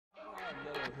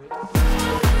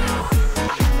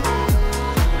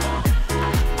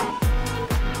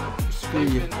Screw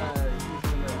you.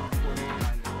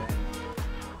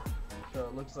 So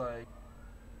it looks like.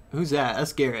 Who's that?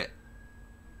 That's Garrett.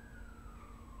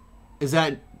 Is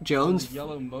that Jones?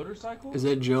 Yellow motorcycle? Is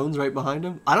that Jones right behind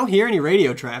him? I don't hear any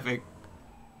radio traffic.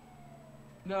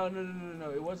 No.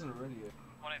 It wasn't a radio.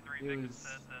 183 Victim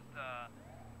says that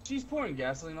she's pouring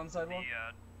gasoline on the sidewalk.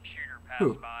 The shooter passed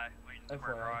Who? by Legion Square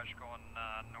FYI. Garage going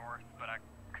north, but I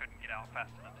couldn't get out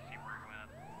fast enough to see where he went.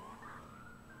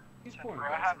 She's pouring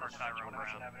I have gasoline. Tyrone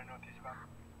Brown. Avenue northeastbound.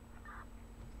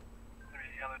 There's a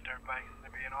yellow dirt bike. They're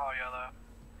being all yellow.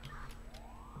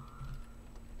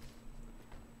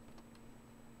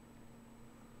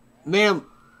 Ma'am,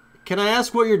 can I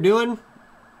ask what you're doing?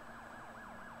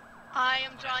 I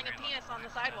am drawing a penis on the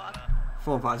sidewalk.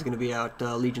 415 is going to be out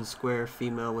Legion Square,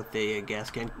 female with a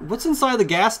gas can. What's inside the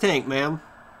gas tank, ma'am?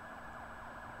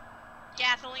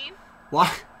 Gasoline? Why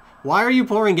are you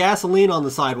pouring gasoline on the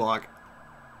sidewalk?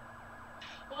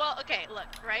 Well, okay, look,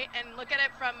 right? And look at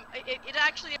it from... It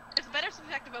actually... There's a better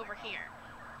perspective over here.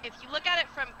 If you look at it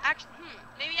from...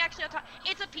 maybe actually I'll talk...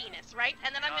 It's a penis, right?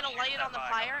 And then I'm going to light it on the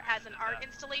fire as an art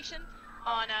installation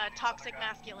on toxic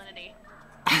masculinity.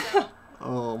 So...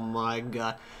 Oh my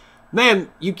god. Ma'am,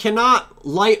 you cannot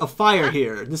light a fire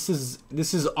here. This is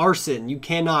arson. You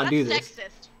cannot do this.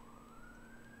 Sexist.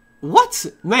 What?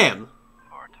 Ma'am.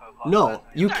 No,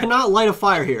 you cannot light a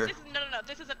fire here. No.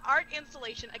 This is an art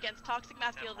installation against toxic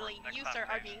masculinity. You, sir,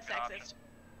 are being sexist.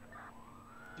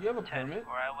 Do you have a permit?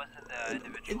 I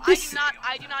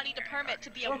do not need a permit to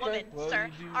be a woman, well, sir.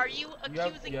 Are you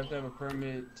accusing me? You have to have a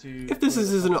permit to... If this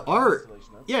is an art...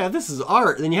 Yeah, if this is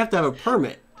art, then you have to have a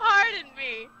permit. Pardon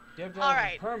me. You have to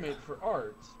have a permit for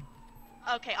art.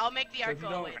 Okay, I'll make the art So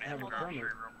go away. if you don't have a permit...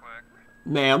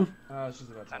 Ma'am. She's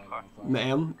about to light on fire.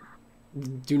 Ma'am.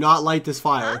 Do not light this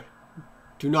fire. Huh?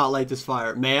 Do not light this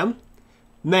fire. Ma'am.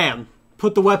 Ma'am.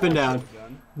 Put the weapon down.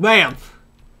 Ma'am.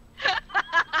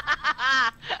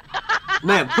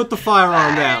 Ma'am, put the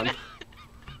firearm down.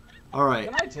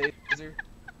 Alright. Can I taser?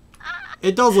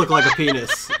 It does look like a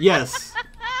penis. Yes.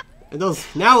 It does.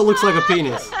 Now it looks like a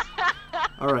penis.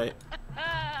 Alright.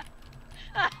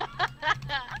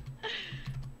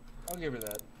 I'll give her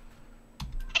that.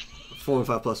 4 and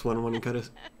 5 plus 1 in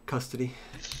custody.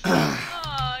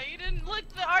 Oh, you didn't look.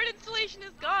 The art installation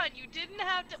is gone. You didn't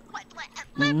have to.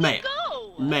 Let me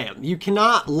go. Ma'am, you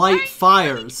cannot light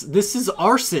fires. This is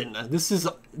arson.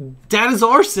 That is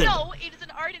arson. No, it is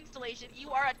an art installation.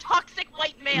 You are a toxic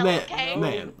white male. Okay.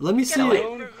 Ma'am, let me see it.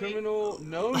 Known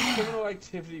criminal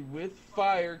activity with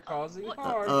fire causing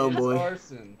harm is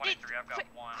arson.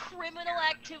 Criminal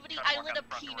activity. I lit a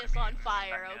penis on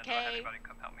fire. Okay.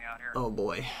 Oh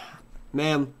boy.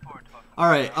 Ma'am.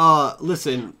 Alright,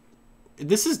 listen.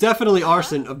 This is definitely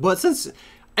arson, but since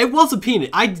it was a penis,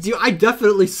 I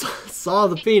definitely saw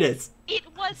the penis. It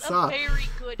was a very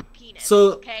good penis,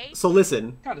 so, okay? So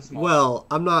listen, well,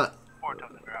 I'm not...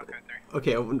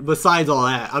 Okay, besides all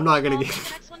that, I'm not gonna get...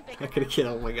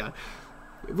 Oh my god.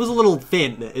 It was a little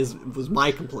thin, was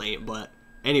my complaint, but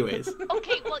anyways.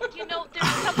 Okay, well, you know, there's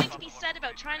something to be said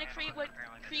about trying to create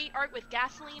art with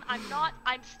gasoline.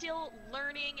 I'm still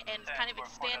learning and kind of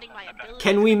expanding my ability.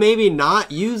 Can we maybe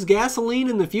not use gasoline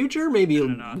in the future? Maybe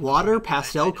water,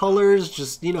 pastel colors,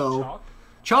 just, you know...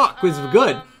 Chalk was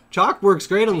good. Chalk works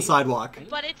great on the sidewalk.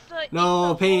 But it's the,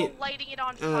 paint. Whole lighting it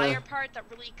on fire part that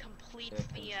really completes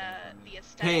the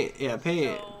aesthetic. Paint, yeah,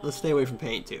 paint. So... Let's stay away from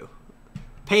paint, too.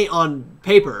 Paint on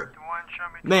paper.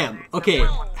 Ma'am, okay,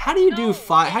 how do you do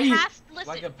fire? How do you...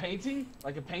 Like a painting?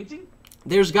 Like a painting?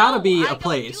 There's gotta be a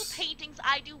place. I don't do paintings,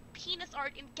 I do penis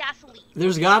art in gasoline.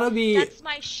 There's gotta be... That's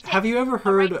my shtick. Have you ever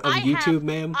heard of YouTube,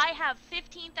 ma'am? I have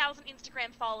 15,000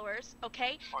 Instagram followers,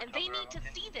 okay? And they need to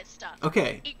see this stuff.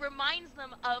 Okay. It reminds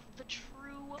them of the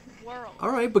true world.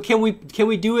 Alright, but can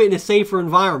we do it in a safer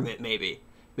environment, maybe?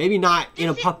 Maybe not in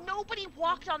a pub... Nobody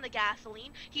walked on the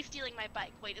gasoline. He's stealing my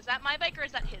bike. Wait, is that my bike or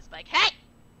is that his bike? Hey!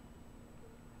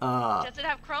 Does it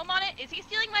have chrome on it? Is he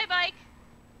stealing my bike?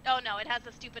 Oh no, it has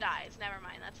the stupid eyes. Never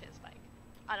mind, that's his bike.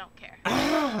 I don't care.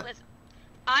 Listen,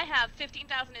 I have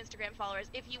 15,000 Instagram followers.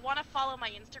 If you want to follow my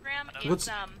Instagram, it's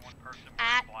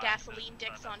at gasoline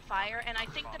dicks on fire. And I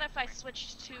think that if I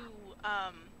switched to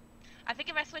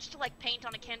like paint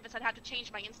on a canvas, I'd have to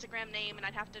change my Instagram name and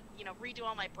I'd have to, you know, redo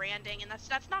all my branding, and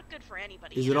that's not good for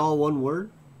anybody. Is it all one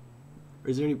word? Or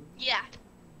is there any? Yeah.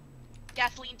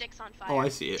 Gasoline dicks on fire. Oh, I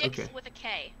see it. Dicks okay. with a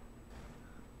K.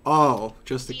 Oh,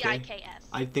 just a K. D-I-K-S.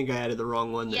 I think I added the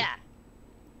wrong one then. Yeah.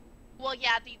 Well,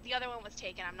 yeah, the other one was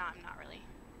taken. I'm not really.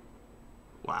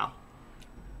 Wow.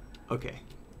 Okay.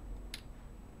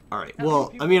 Alright,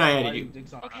 well, I mean, I added you.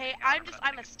 Okay, I'm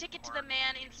gonna stick it to the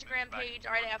man Instagram page.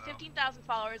 Alright, I have 15,000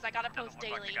 followers. I gotta post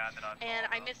daily. And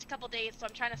I missed a couple days, so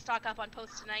I'm trying to stock up on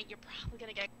posts tonight. You're probably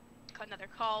gonna get another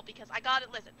call because I gotta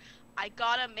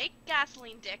make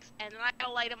gasoline dicks and then I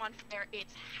gotta light them on fire.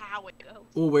 It's how it goes.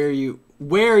 Well,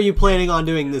 where are you planning on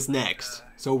doing this next?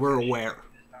 So we're aware.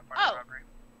 Oh.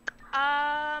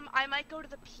 I might go to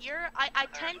the pier. I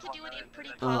tend to do it in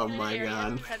pretty popular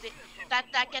areas because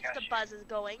that gets the buzzes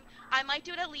going. I might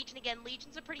do it at Legion again.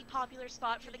 Legion's a pretty popular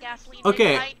spot for the gasoline.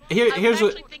 Okay, here's what. I'm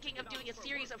actually thinking of doing a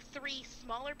series of 3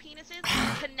 smaller penises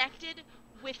connected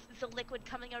with the liquid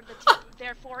coming out of the tip.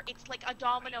 Therefore, it's like a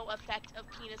domino effect of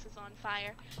penises on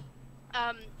fire.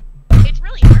 It's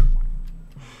really hard for me.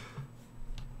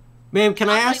 Ma'am, can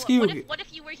I ask you? What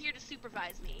if you were here to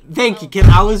supervise me? Thank you.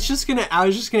 I was just gonna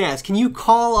ask. Can you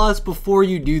call us before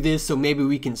you do this so maybe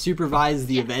we can supervise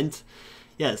the event?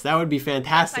 Yes, that would be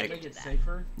fantastic. Make it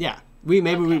safer. Yeah, we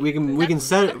can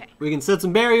set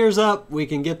some barriers up. We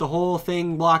can get the whole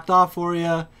thing blocked off for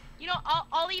you. You know,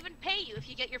 I'll even pay you if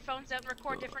you get your phones out and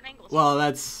record different angles. Well,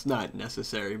 that's not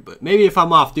necessary, but maybe if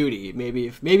I'm off duty, maybe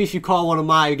if you call one of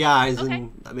my guys,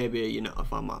 and maybe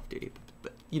if I'm off duty,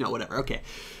 but whatever. Okay.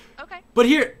 Okay. But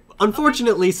here,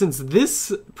 unfortunately, since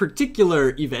this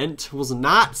particular event was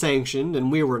not sanctioned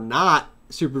and we were not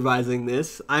supervising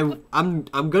this, I'm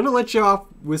gonna let you off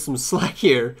with some slack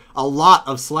here, a lot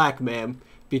of slack, ma'am,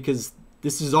 because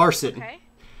this is arson. Okay.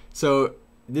 So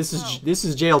this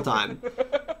is jail time.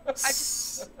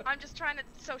 I'm just trying to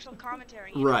social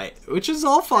commentary. Right, which is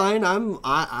all fine. I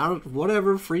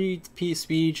whatever, free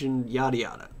speech and yada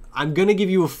yada. I'm gonna give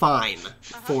you a fine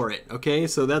for it. Okay,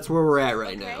 so that's where we're at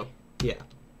right now. Yeah.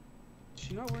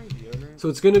 She's not wearing deodorant. So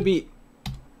it's gonna be.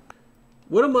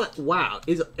 What am I? Wow,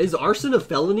 is arson a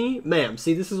felony, ma'am?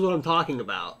 See, this is what I'm talking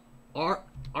about.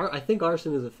 I think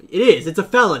arson is it is. It's a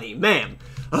felony, ma'am.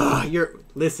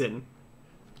 Listen.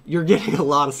 You're getting a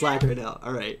lot of slack right now.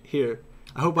 All right, here.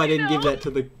 I hope I didn't give that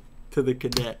to the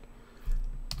cadet.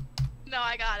 No,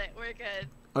 I got it. We're good.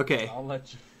 Okay. I'll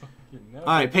let you fucking know.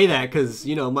 All right, pay that because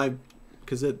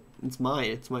it's my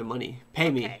money. Pay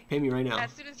me right now.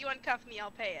 As soon as you uncuff me,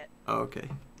 I'll pay it. Oh, okay.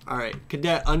 All right,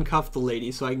 cadet, uncuff the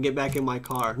lady so I can get back in my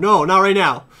car. No, not right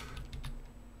now.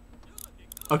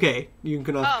 Okay, you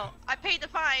can. Oh, I paid the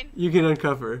fine. You can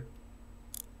uncuff her.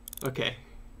 Okay.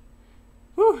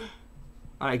 Whew.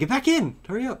 All right, get back in.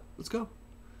 Hurry up. Let's go.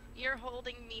 You're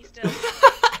holding me still.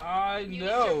 I you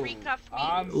know. need to recuff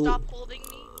me, stop holding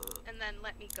me, and then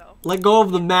let me go. Let go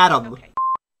of the madam. Okay.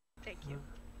 Thank you.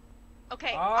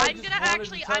 Okay,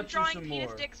 I'm drawing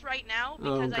penis dicks right now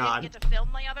because I didn't get to film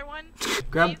my other one.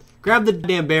 Grab the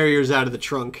damn barriers out of the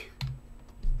trunk.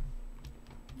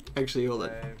 Actually, hold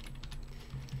on.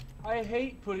 I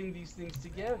hate putting these things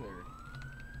together.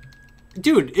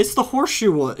 Dude, it's the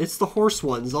horseshoe one. It's the horse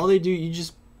ones. All they do, you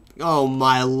just... Oh,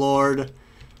 my lord.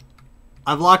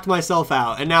 I've locked myself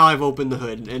out, and now I've opened the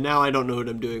hood, and now I don't know what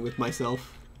I'm doing with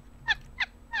myself.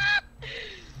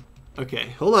 Okay,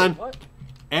 hold on. What?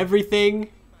 Everything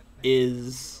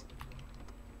is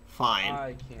fine.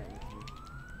 I can't.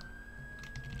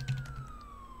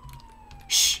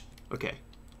 Shh. Okay.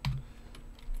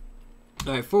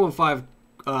 Alright, 415,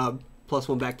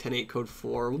 +1 back 10-8, code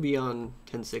 4. We'll be on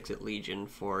 10-6 at Legion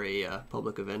for a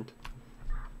public event.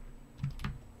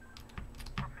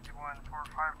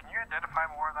 451-45, can you identify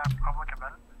more of that public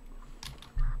event?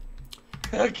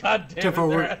 God damn it,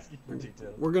 they're asking for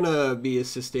details. We're gonna be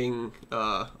assisting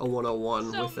a 101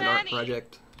 with an art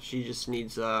project. She just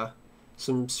needs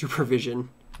some supervision.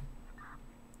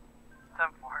 10-4.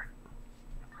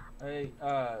 Hey,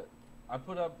 I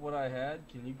put up what I had.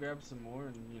 Can you grab some more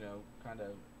and, kind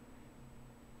of...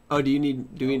 Oh, do you need...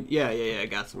 Yeah, I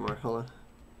got some more. Hold on.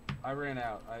 I ran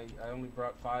out. I only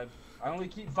brought 5. I only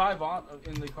keep 5 on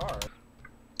in the car.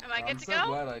 Am I good to go? I'm so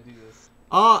glad I do this.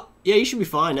 Yeah, you should be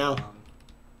fine now.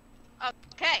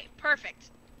 Okay, perfect.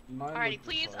 Mine Alrighty,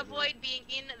 please avoid being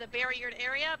in the barriered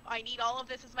area. I need all of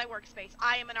this as my workspace.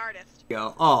 I am an artist.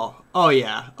 Oh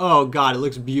yeah. Oh god, it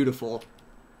looks beautiful.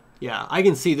 Yeah, I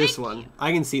can see this one.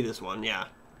 I can see this one, yeah.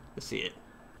 I see it.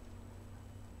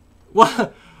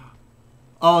 What?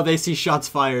 Oh, they see shots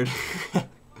fired.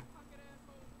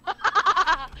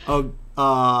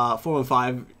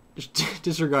 415.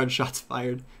 Disregard shots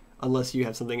fired. Unless you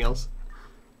have something else.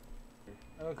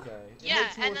 Okay. Yeah,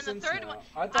 and then the third one,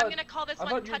 I'm gonna call this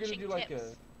one touching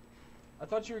tips. I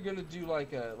thought you were gonna do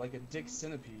like a dick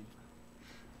centipede.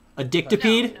 A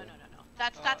dictipede? No.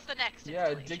 That's the next. Yeah,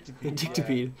 a dictipede.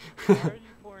 Dictipede. Why are you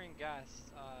pouring gas,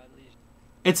 Legion?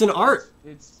 It's an art.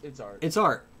 It's art. It's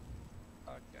art.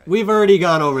 Okay. We've already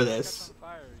gone over this.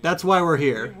 That's why we're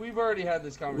here. We've already had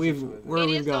this conversation.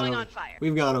 We've gone over.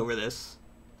 We've gone over this.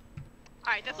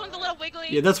 All right, this one's a little wiggly.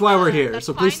 Yeah, that's why we're here. That's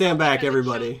so please fine, stand back, because it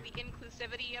everybody. shows the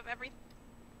inclusivity of everything.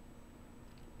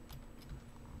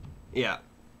 Yeah.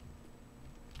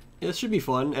 This should be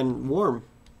fun and warm.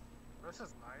 This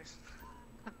is nice.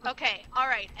 Okay, all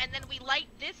right, and then we light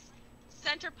this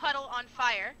center puddle on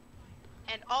fire,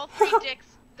 and all 3 dicks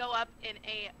go up in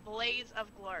a blaze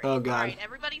of glory. Oh God! All right,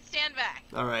 everybody stand back.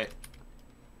 All right.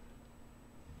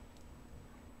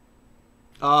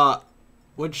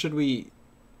 What should we?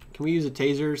 Can we use a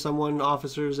taser? Someone,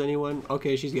 officers, anyone?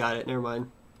 Okay, she's got it. Never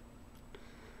mind.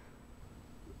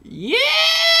 Yeah!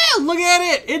 Look at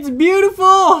it! It's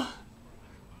beautiful!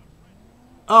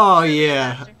 Oh,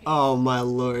 yeah. Oh, my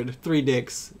lord. 3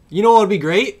 dicks. You know what would be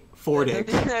great? 4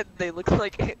 dicks. They look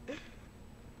like...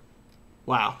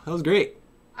 Wow, that was great.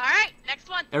 Alright, next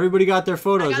one. Everybody got their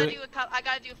photos, I right?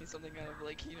 gotta do something kind of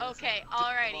like, okay,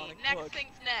 alrighty. Next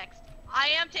thing's next. I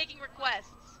am taking requests.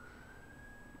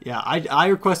 Yeah, I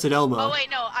requested Elmo. Oh, wait,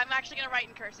 no. I'm actually gonna write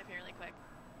in cursive here really quick.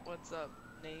 What's up,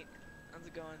 Nate? How's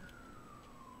it going?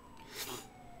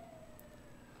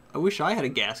 I wish I had a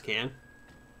gas can.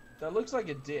 That looks like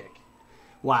a dick.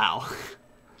 Wow.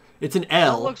 It's an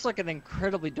L. That looks like an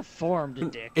incredibly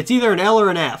deformed dick. It's either an L or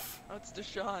an F. Oh, it's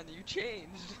Deshaun. You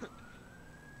changed.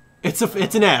 It's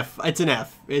an F. It's an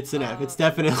F. It's an F. It's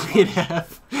definitely an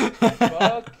F.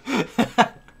 Fuck.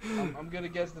 I'm gonna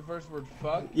guess the first word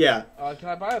fuck. Yeah. Can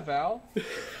I buy a vowel? Can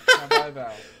I buy a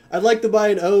vowel? I'd like to buy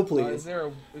an O, please.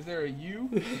 Is there a U?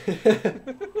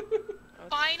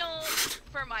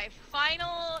 For my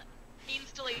final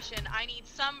installation, I need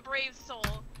some brave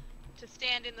soul to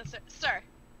stand in the sir.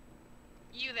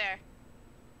 You there?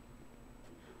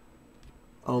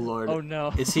 Oh Lord. Oh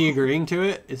no. Is he agreeing to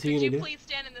it? Is he gonna do it? Could you please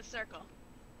stand in this circle?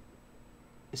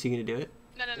 Is he gonna do it?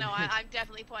 No. I'm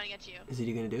definitely pointing at you. Is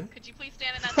he gonna do it? Could you please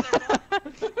stand in that circle?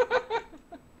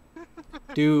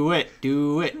 Do it.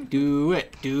 Do it. Do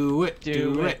it. Do it.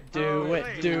 Do it. Do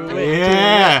it. Do it.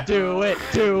 Yeah. Do it.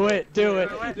 Do it. Do it.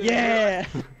 Yeah.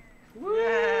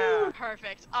 Yeah.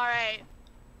 Perfect. All right.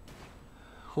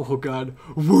 Oh God.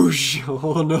 Whoosh.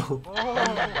 Oh no.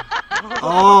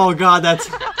 Oh God, that's.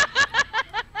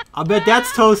 I bet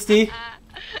that's toasty.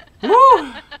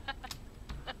 Woo.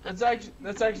 That's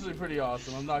actually pretty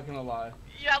awesome. I'm not gonna lie.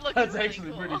 Yeah, look. That's really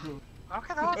actually cool. pretty cool.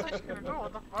 Okay, that was actually gonna go.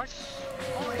 What the fuck?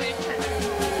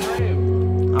 Okay.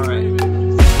 All right.